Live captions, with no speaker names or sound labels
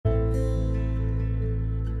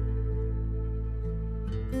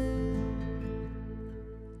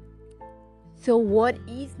So what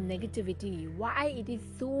is negativity? Why it is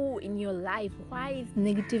so in your life? Why is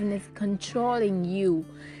negativeness controlling you?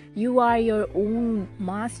 You are your own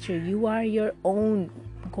master. You are your own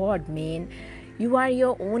God, man. You are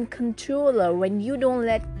your own controller. When you don't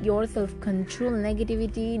let yourself control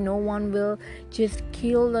negativity, no one will just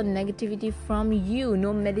kill the negativity from you.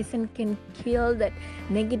 No medicine can kill that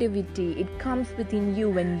negativity. It comes within you.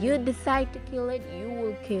 When you decide to kill it, you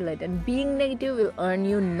will kill it. And being negative will earn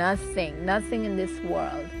you nothing. Nothing in this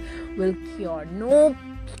world will cure. No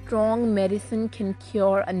strong medicine can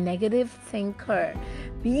cure a negative thinker.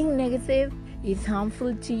 Being negative is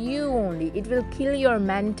harmful to you only. It will kill your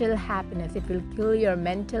mental happiness. It will kill your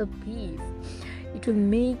mental peace. It will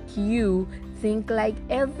make you think like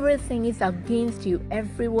everything is against you.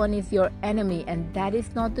 Everyone is your enemy, and that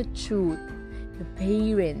is not the truth. Your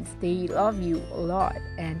parents, they love you a lot,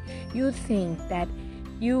 and you think that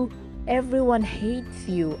everyone hates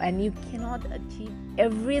you, and you cannot achieve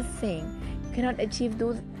everything. You cannot achieve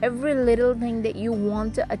every little thing that you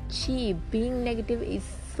want to achieve. Being negative is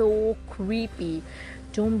so creepy.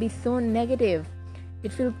 Don't be so negative.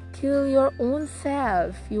 It will kill your own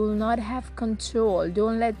self. You will not have control.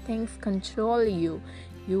 Don't let things control you.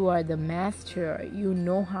 You are the master. You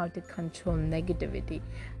know how to control negativity.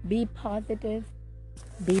 Be positive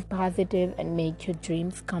and make your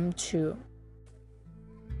dreams come true.